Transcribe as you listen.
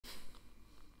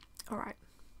Alright.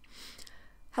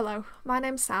 Hello, my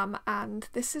name's Sam and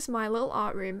this is my little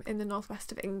art room in the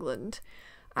northwest of England,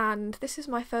 and this is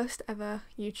my first ever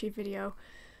YouTube video,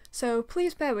 so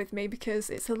please bear with me because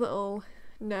it's a little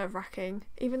nerve-wracking.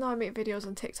 Even though I make videos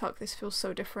on TikTok, this feels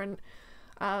so different,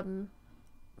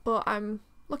 but I'm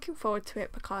looking forward to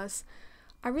it because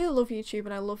I really love YouTube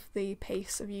and I love the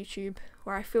pace of YouTube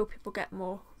where I feel people get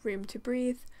more room to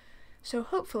breathe, so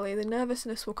hopefully the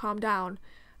nervousness will calm down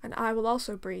and I will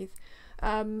also breathe.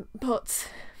 But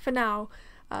for now,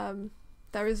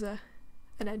 there is an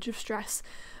edge of stress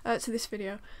to this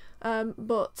video,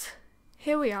 but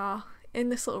here we are in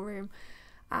this little room,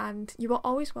 and you are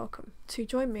always welcome to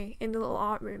join me in the little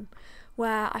art room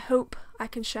where I hope I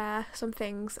can share some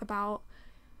things about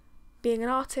being an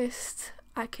artist.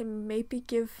 I can maybe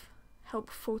give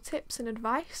helpful tips and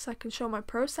advice. I can show my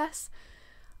process.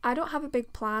 I don't have a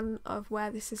big plan of where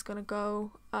this is going to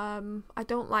go. I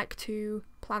don't like to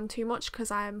plan too much because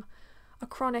I'm a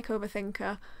chronic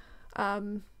overthinker,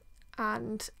 and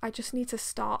I just need to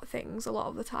start things a lot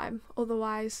of the time,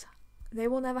 otherwise they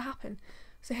will never happen.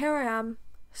 So here I am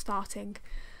starting,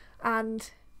 and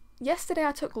yesterday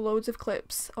I took loads of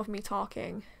clips of me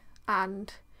talking,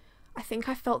 and I think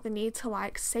I felt the need to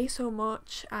like say so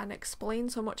much and explain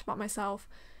so much about myself.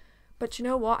 But you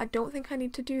know what, I don't think I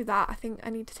need to do that. I think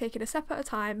I need to take it a step at a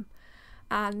time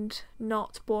and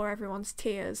not bore everyone's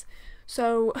tears.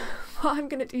 So what I'm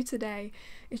going to do today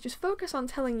is just focus on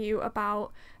telling you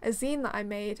about a zine that I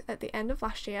made at the end of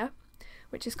last year,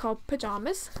 which is called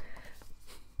Pyjamas.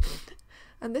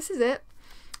 And this is it.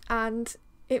 And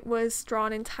it was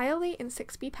drawn entirely in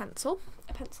 6B pencil,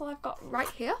 a pencil I've got right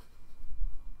here.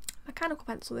 Mechanical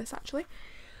pencil this actually.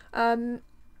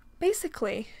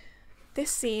 Basically,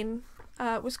 this zine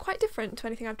was quite different to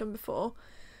anything I've done before.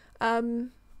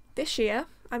 This year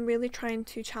I'm really trying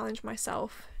to challenge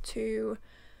myself to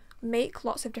make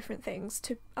lots of different things,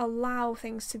 to allow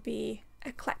things to be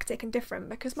eclectic and different,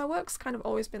 because my work's kind of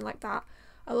always been like that.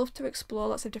 I love to explore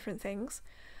lots of different things,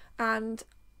 and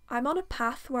I'm on a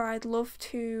path where I'd love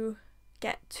to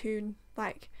get to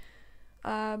like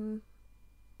well,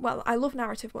 I love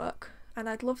narrative work and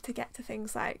I'd love to get to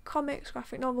things like comics,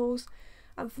 graphic novels,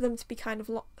 and for them to be kind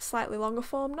of slightly longer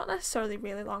form, not necessarily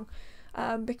really long,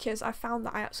 because I found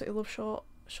that I absolutely love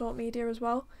short media as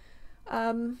well.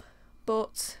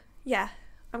 But yeah,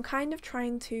 I'm kind of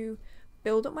trying to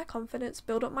build up my confidence,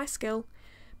 build up my skill,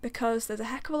 because there's a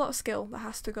heck of a lot of skill that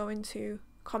has to go into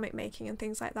comic making and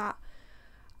things like that,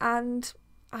 and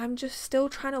I'm just still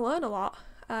trying to learn a lot.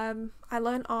 I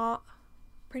learned art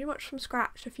pretty much from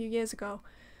scratch a few years ago,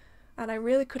 and I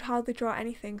really could hardly draw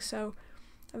anything, so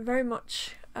I'm very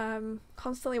much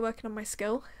constantly working on my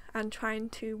skill and trying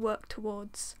to work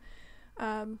towards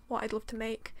what I'd love to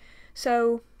make.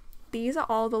 So these are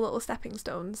all the little stepping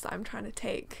stones that I'm trying to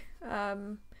take,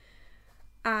 and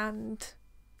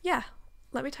yeah,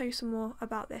 let me tell you some more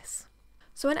about this.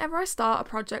 So whenever I start a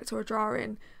project or a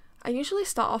drawing, I usually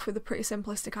start off with a pretty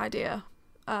simplistic idea.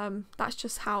 That's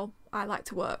just how I like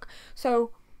to work.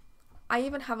 So I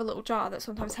even have a little jar that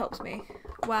sometimes helps me,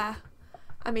 where,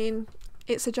 I mean,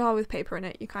 it's a jar with paper in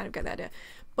it, you kind of get the idea.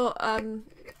 But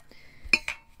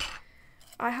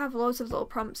I have loads of little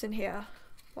prompts in here.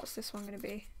 What's this one going to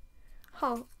be?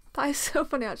 Oh, that is so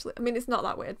funny actually. I mean, it's not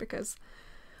that weird because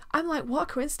I'm like, what a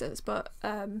coincidence, but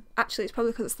actually it's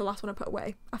probably because it's the last one I put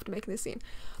away after making this scene.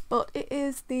 But it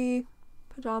is the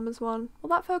Pyjamas one. Will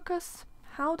that focus?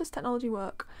 How does technology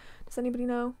work? Does anybody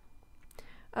know?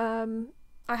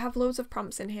 I have loads of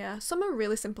prompts in here. Some are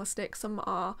really simplistic, some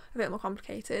are a bit more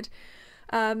complicated.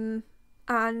 And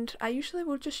I usually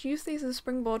will just use these as a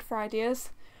springboard for ideas.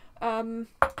 To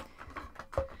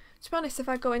be honest, if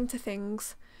I go into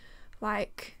things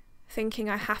like thinking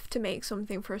I have to make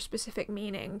something for a specific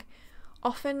meaning,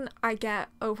 often I get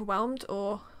overwhelmed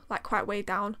or like quite weighed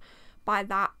down by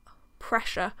that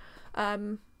pressure.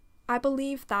 I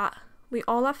believe that we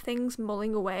all have things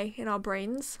mulling away in our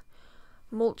brains,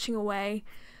 mulching away,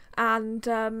 and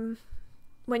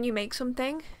when you make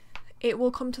something, it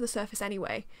will come to the surface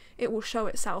anyway. It will show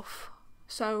itself.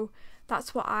 So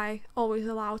that's what I always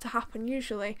allow to happen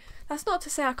usually. That's not to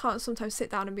say I can't sometimes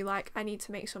sit down and be like, I need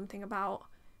to make something about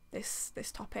this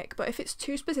topic, but if it's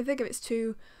too specific, if it's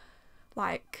too,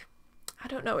 like, I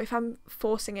don't know, if I'm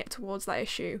forcing it towards that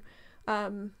issue,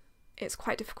 it's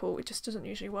quite difficult. It just doesn't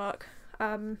usually work.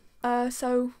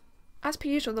 So as per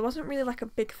usual, there wasn't really like a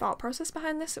big thought process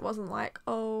behind this. It wasn't like,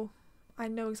 oh, I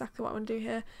know exactly what I want to do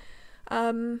here.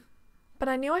 But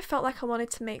I knew I felt like I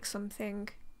wanted to make something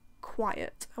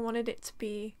quiet. I wanted it to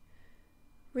be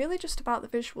really just about the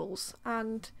visuals,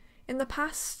 and in the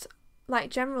past, like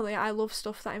generally I love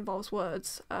stuff that involves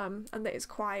words and that is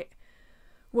quite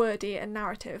wordy and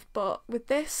narrative, but with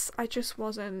this I just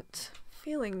wasn't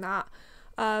feeling that.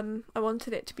 I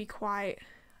wanted it to be quite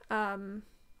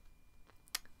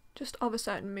just of a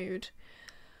certain mood.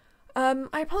 I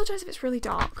apologise if it's really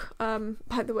dark,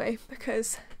 by the way,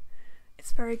 because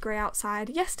it's very grey outside.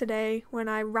 Yesterday when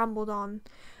I rambled on,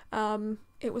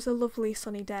 it was a lovely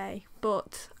sunny day,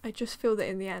 but I just feel that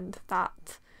in the end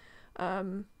that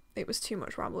it was too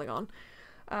much rambling on.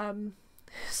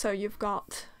 So you've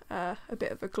got a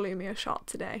bit of a gloomier shot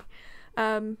today.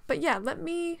 But yeah, let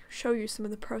me show you some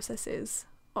of the processes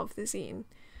of the zine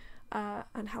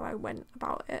and how I went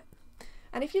about it.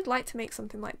 And if you'd like to make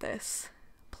something like this,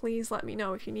 please let me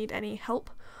know if you need any help,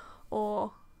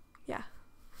 or yeah,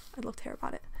 I'd love to hear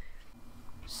about it.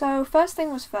 So first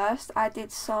thing was first, I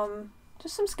did some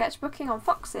sketchbooking on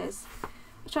foxes. I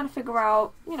was trying to figure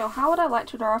out, you know, how would I like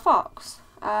to draw a fox?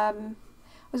 I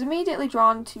was immediately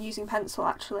drawn to using pencil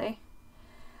actually.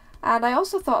 And I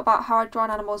also thought about how I'd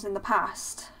drawn animals in the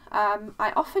past.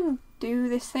 I often do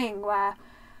this thing where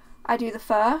I do the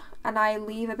fur and I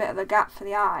leave a bit of a gap for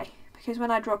the eye, because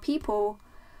when I draw people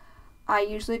I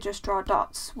usually just draw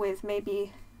dots with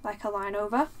maybe like a line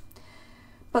over,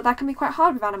 but that can be quite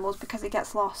hard with animals because it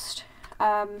gets lost.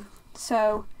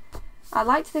 So I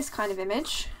liked this kind of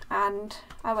image and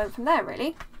I went from there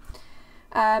really.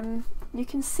 You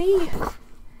can see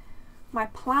my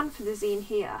plan for the zine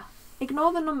here.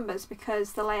 Ignore the numbers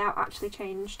because the layout actually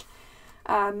changed,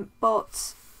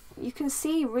 but you can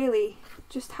see really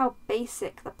just how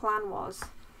basic the plan was.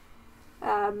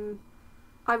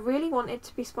 I really wanted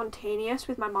to be spontaneous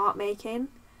with my mark making,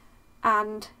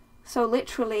 and so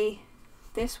literally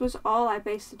this was all I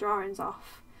based the drawings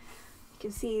off. You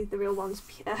can see the real ones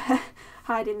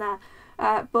hiding there,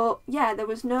 but yeah, there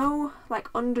was no like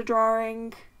under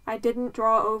drawing. I didn't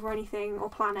draw over anything or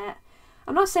plan it.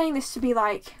 I'm not saying this to be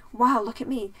like, wow, look at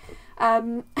me.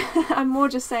 I'm more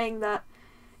just saying that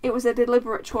it was a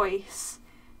deliberate choice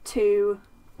to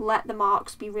let the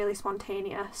marks be really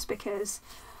spontaneous, because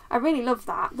I really love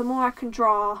that. The more I can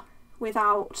draw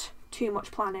without too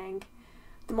much planning,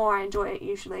 the more I enjoy it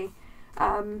usually.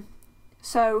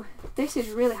 So this is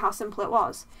really how simple it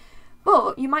was.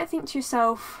 But you might think to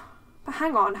yourself, but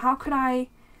hang on, how could I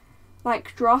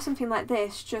like draw something like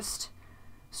this just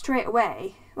straight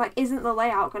away? Like, isn't the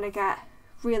layout going to get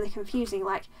really confusing?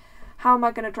 Like, how am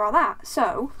I going to draw that?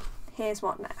 So here's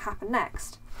what happened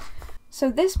next. So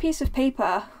this piece of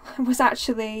paper was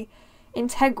actually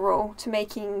integral to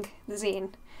making the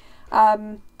zine,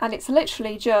 and it's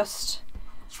literally just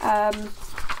I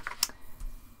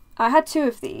had two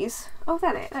of these. Oh,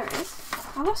 there it is.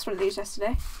 I lost one of these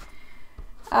yesterday.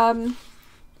 I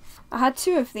had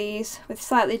two of these with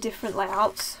slightly different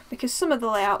layouts because some of the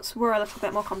layouts were a little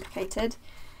bit more complicated,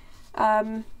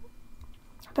 but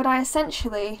I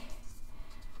essentially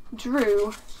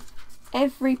drew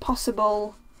every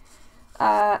possible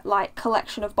like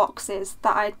collection of boxes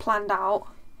that I'd planned out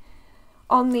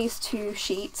on these two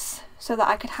sheets so that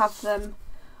I could have them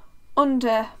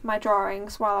under my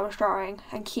drawings while I was drawing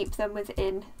and keep them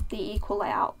within the equal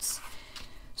layouts.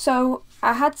 So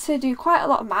I had to do quite a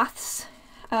lot of maths,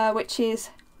 which is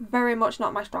very much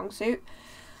not my strong suit.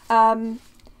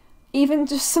 Even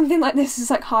just something like this is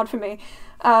like hard for me.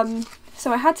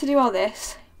 So I had to do all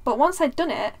this, but once I'd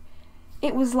done it,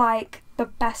 it was like the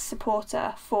best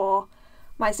supporter for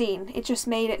my zine. It just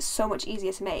made it so much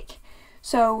easier to make.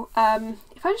 So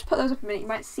if I just put those up a minute, you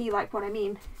might see like what I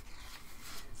mean.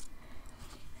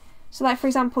 So like for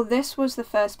example, this was the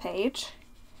first page,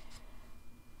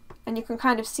 and you can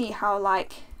kind of see how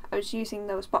like I was using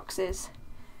those boxes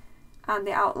and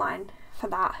the outline for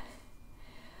that.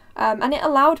 And it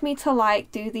allowed me to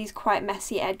like do these quite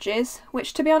messy edges,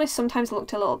 which to be honest sometimes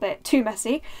looked a little bit too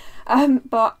messy,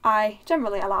 but I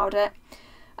generally allowed it.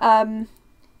 And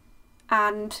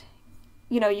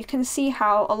you know, you can see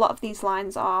how a lot of these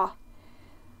lines are,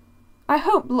 I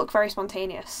hope, look very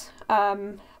spontaneous.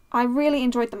 I really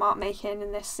enjoyed the mark making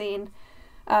in this scene.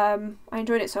 I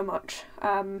enjoyed it so much.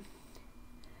 And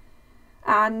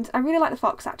I really like the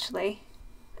fox actually.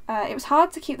 It was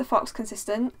hard to keep the fox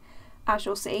consistent, as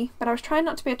you'll see, but I was trying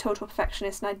not to be a total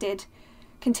perfectionist, and I did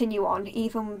continue on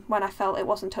even when I felt it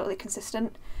wasn't totally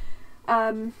consistent.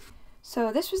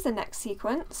 So this was the next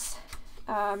sequence.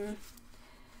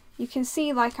 You can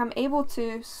see like I'm able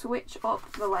to switch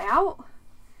up the layout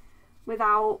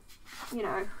without, you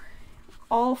know,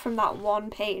 all from that one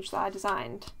page that I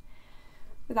designed,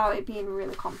 without it being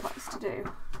really complex to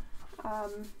do.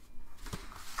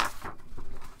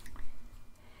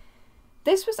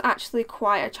 This was actually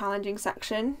quite a challenging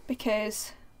section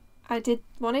because I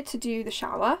wanted to do the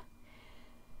shower,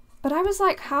 but I was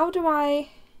like, how do I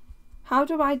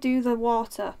do the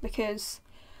water? Because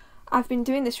I've been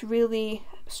doing this really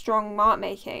strong mark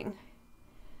making,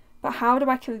 but how do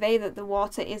I convey that the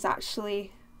water is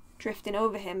actually drifting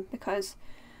over him, because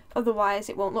otherwise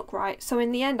it won't look right. So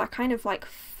in the end I kind of like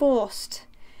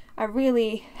I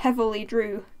really heavily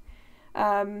drew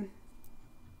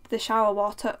the shower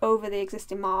water over the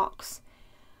existing marks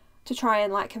to try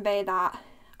and like convey that.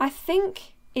 I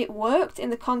think it worked in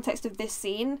the context of this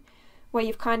scene where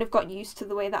you've kind of got used to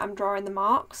the way that I'm drawing the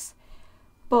marks,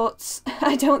 but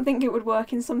I don't think it would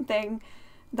work in something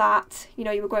that, you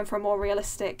know, you were going for a more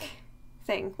realistic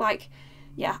thing. Like,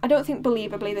 yeah, I don't think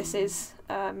believably this is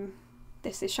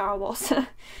shower water.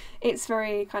 It's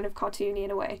very kind of cartoony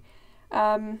in a way.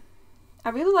 I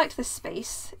really liked the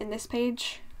space in this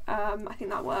page. I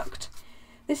think that worked.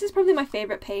 This is probably my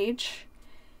favourite page.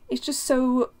 It's just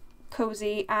so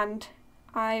cozy, and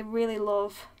I really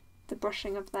love the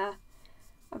brushing of the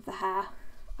hair.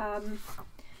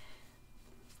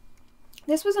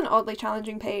 This was an oddly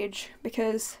challenging page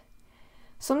because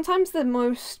sometimes the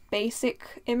most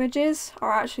basic images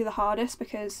are actually the hardest,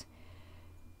 because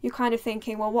you're kind of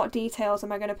thinking, well, what details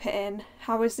am I going to put in?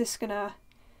 How is this going to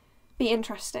be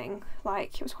interesting?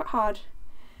 Like, it was quite hard.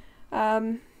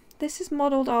 This is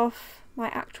modelled off my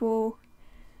actual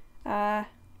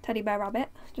teddy bear rabbit,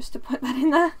 just to put that in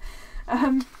there.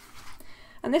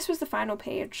 And this was the final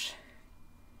page.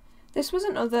 This was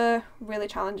another really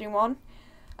challenging one,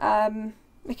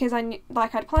 because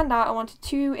I'd planned out I wanted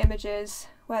 2 images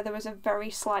where there was a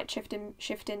very slight shift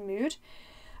in mood,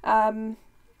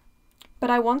 but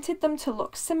I wanted them to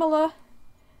look similar,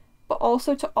 but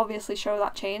also to obviously show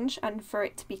that change and for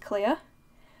it to be clear.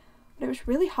 But it was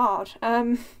really hard.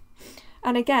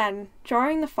 And again,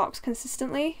 drawing the fox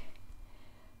consistently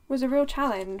was a real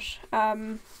challenge.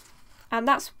 And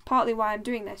that's partly why I'm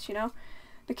doing this, you know,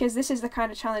 because this is the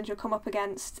kind of challenge you'll come up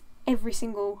against every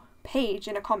single page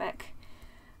in a comic.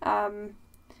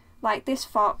 Like this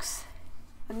fox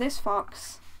and this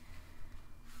fox,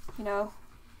 you know,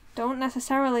 don't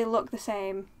necessarily look the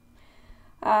same,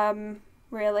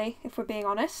 really, if we're being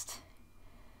honest.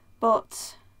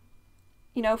 But,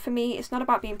 you know, for me, it's not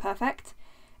about being perfect.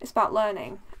 It's about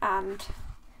learning and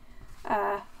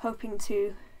hoping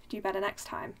to do better next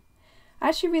time. I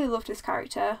actually really loved this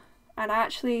character, and I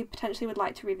actually potentially would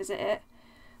like to revisit it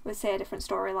with, say, a different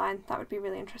storyline. That would be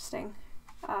really interesting.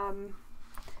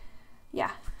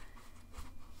 Yeah.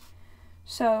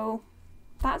 So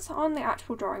that's on the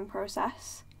actual drawing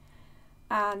process,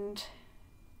 and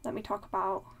let me talk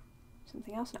about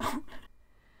something else now.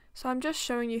 So I'm just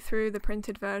showing you through the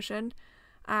printed version,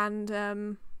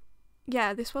 and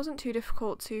yeah, this wasn't too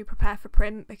difficult to prepare for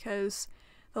print because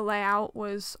the layout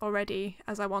was already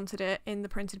as I wanted it in the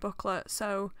printed booklet.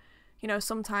 So, you know,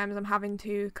 sometimes I'm having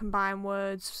to combine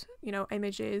words, you know,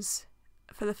 images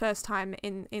for the first time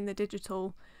in the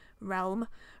digital realm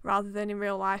rather than in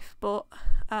real life, but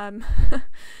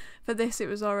for this it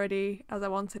was already as I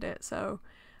wanted it, so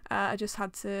I just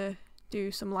had to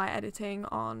do some light editing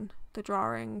on the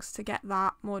drawings to get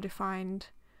that more defined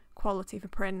quality for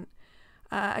print.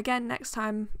 Again, next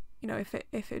time, you know, if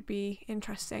it'd be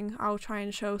interesting, I'll try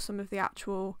and show some of the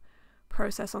actual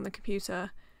process on the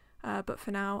computer, but for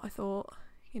now I thought,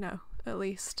 you know, at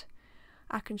least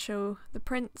I can show the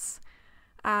prints,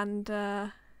 and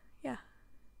yeah.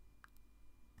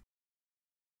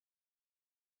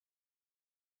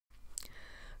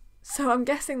 So I'm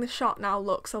guessing the shot now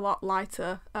looks a lot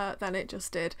lighter than it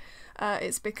just did.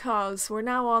 It's because we're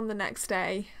now on the next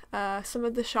day. Some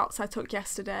of the shots I took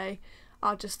yesterday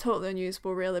are just totally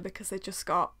unusable really, because they just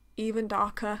got even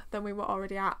darker than we were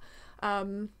already at.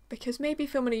 Because maybe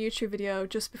filming a YouTube video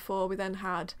just before we then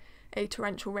had a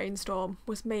torrential rainstorm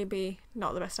was maybe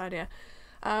not the best idea.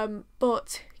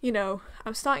 But, you know,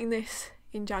 I'm starting this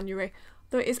in January,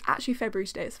 though it is actually February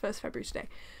today, it's the 1st February today.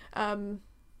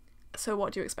 So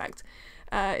what do you expect?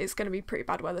 It's going to be pretty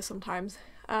bad weather sometimes.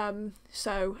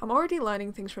 So I'm already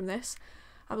learning things from this.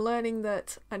 I'm learning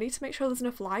that I need to make sure there's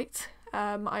enough light.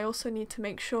 I also need to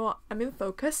make sure I'm in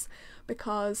focus,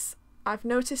 because I've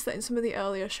noticed that in some of the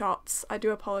earlier shots, I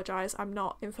do apologise, I'm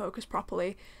not in focus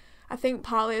properly. I think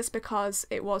partly it's because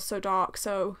it was so dark,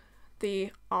 so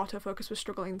the autofocus was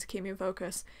struggling to keep me in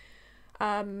focus.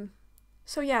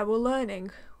 So yeah, we're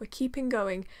learning, we're keeping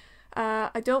going.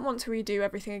 I don't want to redo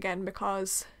everything again,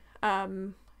 because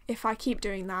if I keep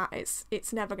doing that,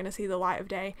 it's never going to see the light of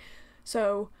day.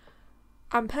 So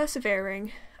I'm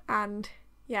persevering, and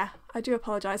yeah, I do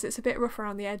apologise, it's a bit rough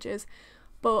around the edges,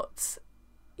 but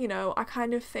you know, I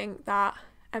kind of think that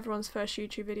everyone's first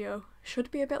YouTube video should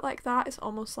be a bit like that. It's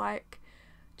almost like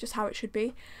just how it should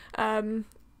be.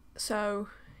 So,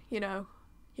 you know,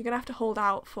 you're gonna have to hold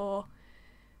out for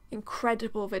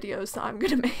incredible videos that I'm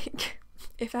gonna make,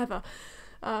 if ever.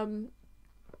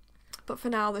 But for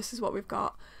now, this is what we've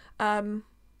got.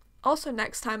 Also,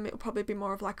 next time it'll probably be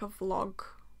more of like a vlog.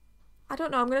 I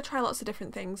don't know, I'm gonna try lots of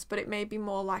different things, but it may be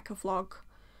more like a vlog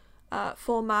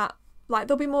format. Like,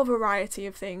 there'll be more variety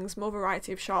of things, more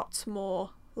variety of shots,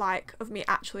 more like of me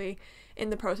actually in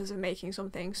the process of making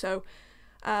something. So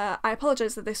I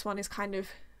apologise that this one is kind of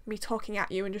me talking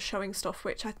at you and just showing stuff,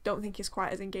 which I don't think is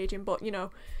quite as engaging, but you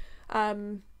know,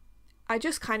 I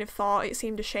just kind of thought it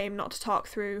seemed a shame not to talk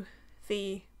through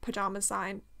the Pyjamas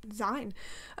zine,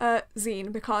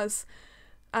 because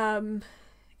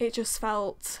it just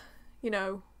felt, you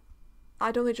know,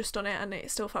 I'd only just done it and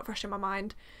it still felt fresh in my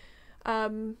mind.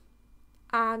 And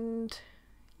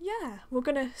yeah, we're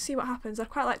gonna see what happens. I'd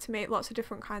quite like to make lots of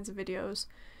different kinds of videos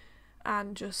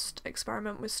and just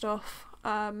experiment with stuff.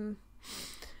 But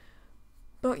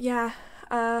yeah,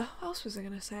 what else was I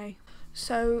gonna say?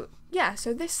 So yeah,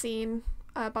 so this scene,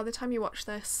 by the time you watch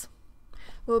this,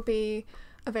 will be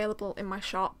available in my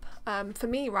shop. For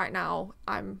me right now,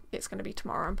 it's gonna be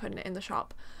tomorrow, I'm putting it in the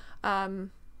shop.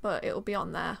 But it'll be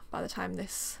on there by the time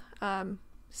this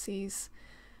sees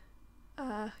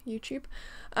YouTube.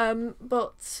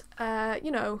 But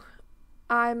you know,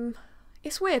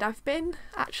 it's weird. I've been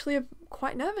actually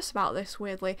quite nervous about this,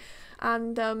 weirdly,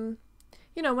 and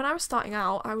you know, when I was starting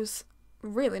out, I was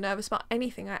really nervous about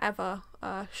anything I ever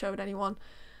showed anyone.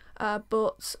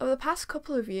 But over the past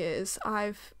couple of years,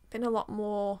 I've been a lot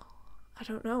more, I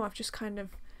don't know, I've just kind of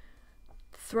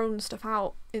thrown stuff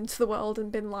out into the world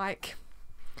and been like,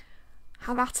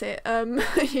 have at it,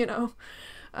 you know.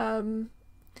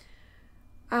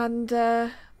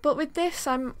 But with this,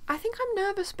 I think I'm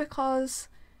nervous because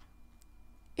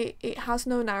it has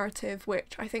no narrative,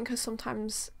 which I think has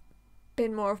sometimes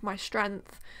been more of my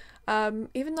strength.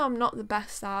 Even though I'm not the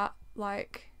best at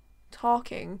like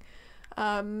talking,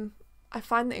 I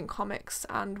find that in comics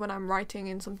and when I'm writing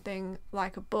in something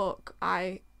like a book,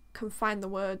 I can find the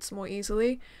words more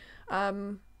easily.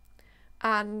 And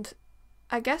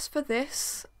I guess for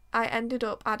this, I ended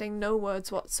up adding no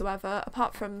words whatsoever,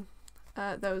 apart from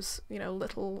those, you know,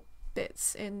 little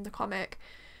bits in the comic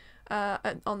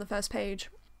on the first page.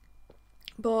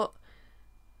 But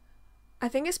I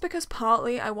think it's because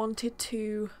partly I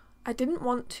didn't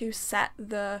want to set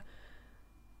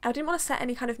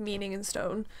any kind of meaning in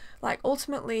stone. Like,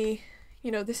 ultimately,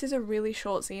 you know, this is a really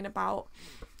short scene about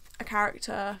a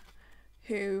character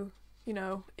who, you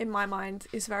know, in my mind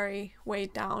is very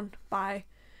weighed down by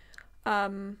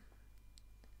the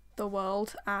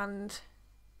world and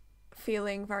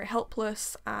feeling very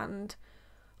helpless and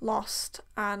lost,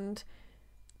 and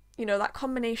you know, that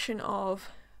combination of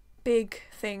big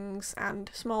things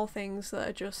and small things that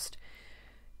are just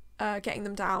getting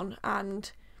them down.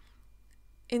 And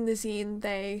in the zine,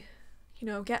 they, you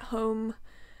know, get home,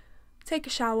 take a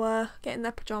shower, get in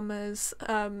their pajamas,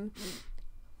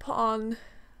 put on,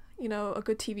 you know, a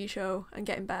good TV show and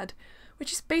get in bed,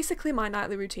 which is basically my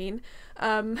nightly routine.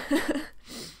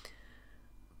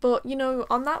 But, you know,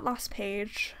 on that last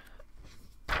page,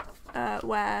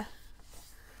 where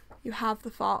you have the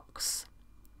fox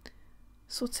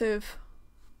sort of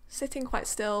sitting quite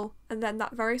still, and then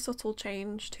that very subtle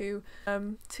change to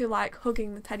like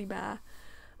hugging the teddy bear,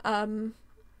 I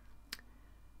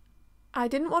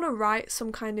didn't want to write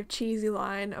some kind of cheesy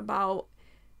line about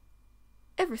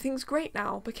everything's great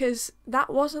now, because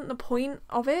that wasn't the point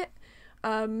of it.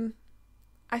 I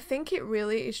think it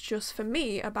really is just, for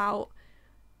me, about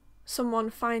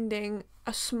someone finding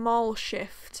a small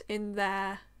shift in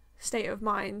their state of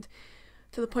mind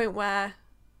to the point where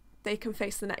they can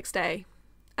face the next day,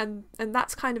 and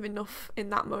that's kind of enough in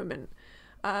that moment.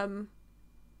 And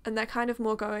they're kind of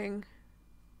more going,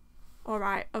 all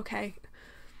right, okay,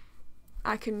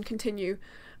 I can continue.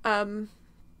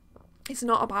 It's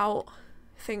not about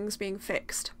things being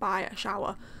fixed by a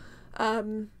shower,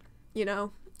 you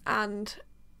know, and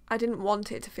I didn't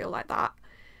want it to feel like that.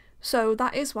 So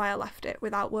that is why I left it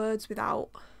without words, without,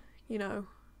 you know,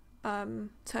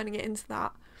 turning it into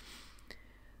that.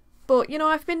 But, you know,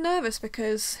 I've been nervous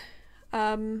because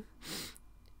I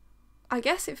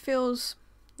guess it feels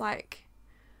like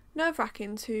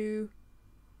nerve-wracking to,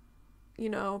 you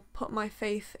know, put my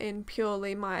faith in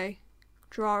purely my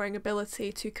drawing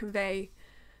ability to convey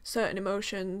certain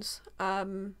emotions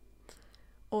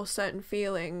or certain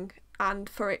feeling, and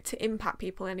for it to impact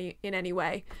people in any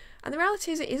way. And the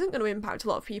reality is, it isn't going to impact a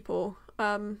lot of people.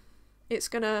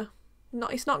 It's not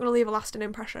going to leave a lasting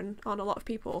impression on a lot of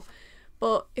people.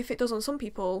 but if it does on some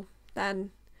people,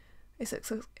 then it's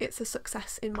a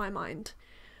success in my mind.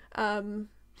 But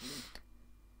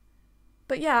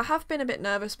yeah, I have been a bit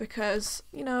nervous because,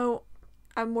 you know,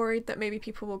 I'm worried that maybe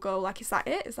people will go like, is that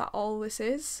it? Is that all this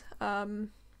is? But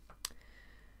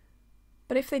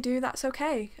if they do, that's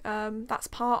okay. That's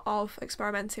part of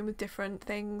experimenting with different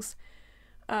things,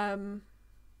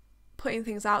 putting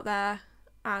things out there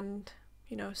and,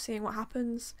 you know, seeing what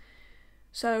happens.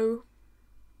 So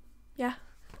yeah,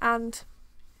 and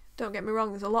don't get me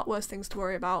wrong, there's a lot worse things to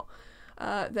worry about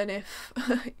than if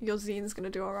your zine's gonna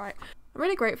do alright. I'm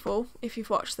really grateful if you've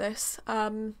watched this.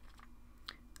 I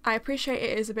appreciate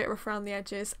it is a bit rough around the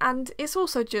edges, and it's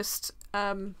also just,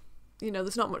 you know,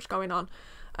 there's not much going on.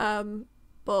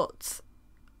 But,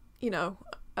 you know,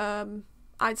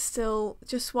 I'd still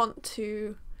just want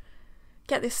to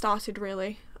get this started,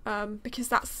 really, because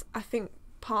that's, I think,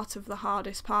 part of the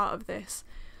hardest part of this.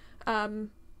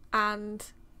 And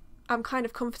I'm kind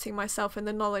of comforting myself in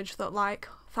the knowledge that, like,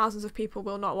 thousands of people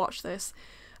will not watch this.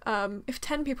 If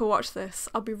 10 people watch this,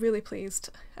 I'll be really pleased,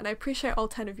 and I appreciate all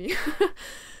 10 of you.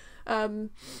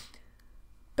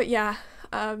 But yeah,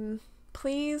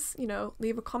 please, you know,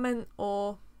 leave a comment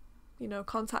or, you know,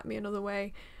 contact me another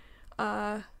way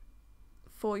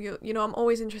for your, you know, I'm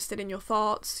always interested in your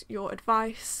thoughts, your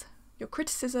advice, your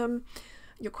criticism,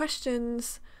 your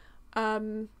questions,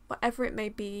 whatever it may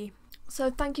be. So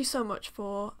thank you so much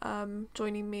for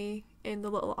joining me in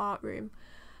the little art room,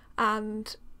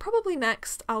 and probably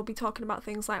next I'll be talking about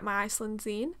things like my Iceland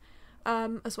zine,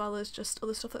 as well as just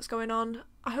other stuff that's going on.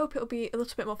 I hope it'll be a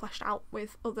little bit more fleshed out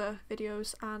with other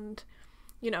videos, and,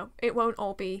 you know, it won't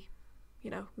all be,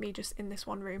 you know, me just in this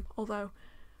one room, although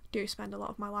I do spend a lot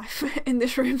of my life in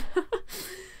this room.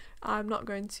 I'm not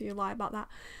going to lie about that.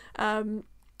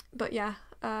 But yeah,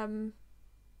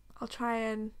 I'll try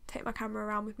and take my camera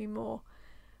around with me more,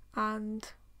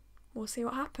 and we'll see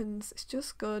what happens. It's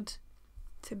just good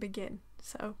to begin,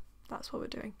 so that's what we're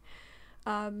doing.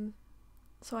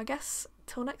 So I guess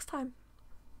till next time.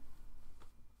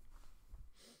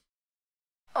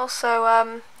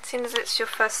 Also, seeing as it's your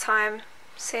first time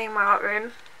seeing my art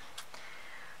room,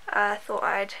 I thought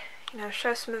I'd, you know,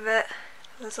 show some of it.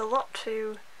 There's a lot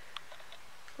to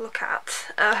look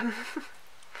at. And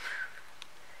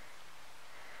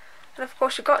of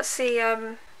course you've got to see,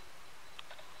 they're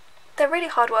really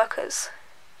hard workers.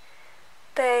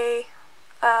 They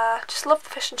just love the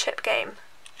fish and chip game.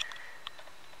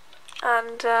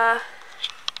 And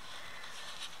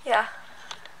yeah,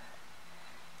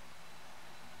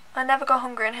 I never go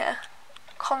hungry in here.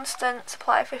 Constant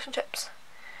supply of fish and chips.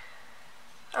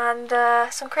 And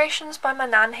some creations by my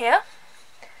nan here.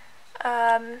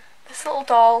 This little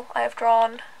doll I have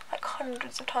drawn like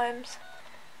hundreds of times.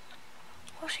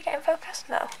 Will she get in focus?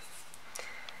 No.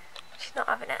 She's not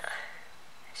having it.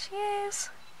 She is.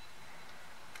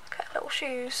 Look at her little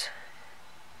shoes.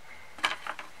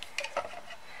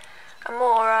 And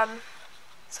more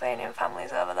Sylvanian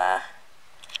families over there.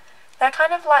 They're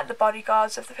kind of like the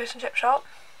bodyguards of the fish and chip shop.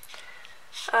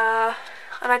 And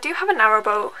I do have a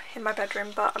narrowboat in my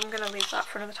bedroom, but I'm going to leave that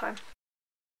for another time.